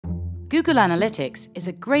Google Analytics is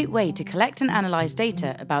a great way to collect and analyze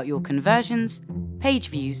data about your conversions, page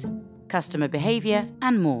views, customer behavior,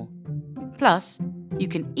 and more. Plus, you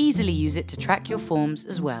can easily use it to track your forms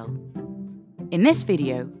as well. In this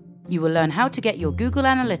video, you will learn how to get your Google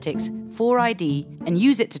Analytics 4ID and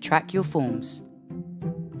use it to track your forms.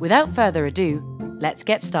 Without further ado, let's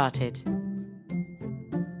get started.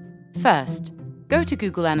 First, go to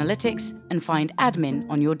Google Analytics and find Admin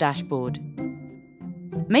on your dashboard.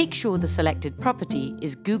 Make sure the selected property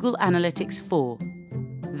is Google Analytics 4.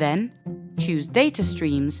 Then, choose Data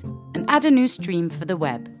Streams and add a new stream for the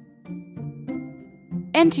web.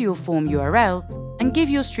 Enter your form URL and give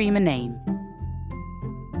your stream a name.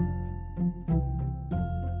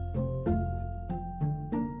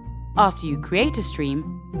 After you create a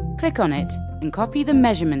stream, click on it and copy the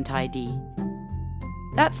measurement ID.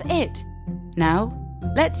 That's it! Now,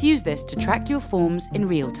 let's use this to track your forms in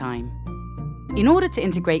real time. In order to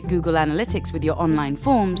integrate Google Analytics with your online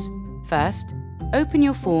forms, first, open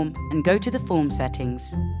your form and go to the Form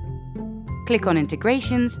settings. Click on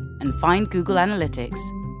Integrations and find Google Analytics.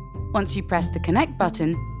 Once you press the Connect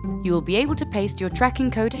button, you will be able to paste your tracking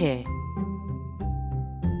code here.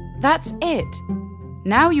 That's it!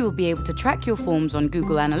 Now you will be able to track your forms on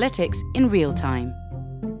Google Analytics in real time.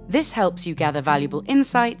 This helps you gather valuable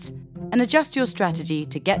insights and adjust your strategy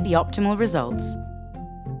to get the optimal results.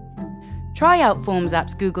 Try out Forms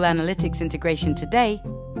app's Google Analytics integration today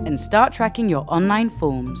and start tracking your online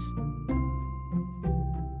forms.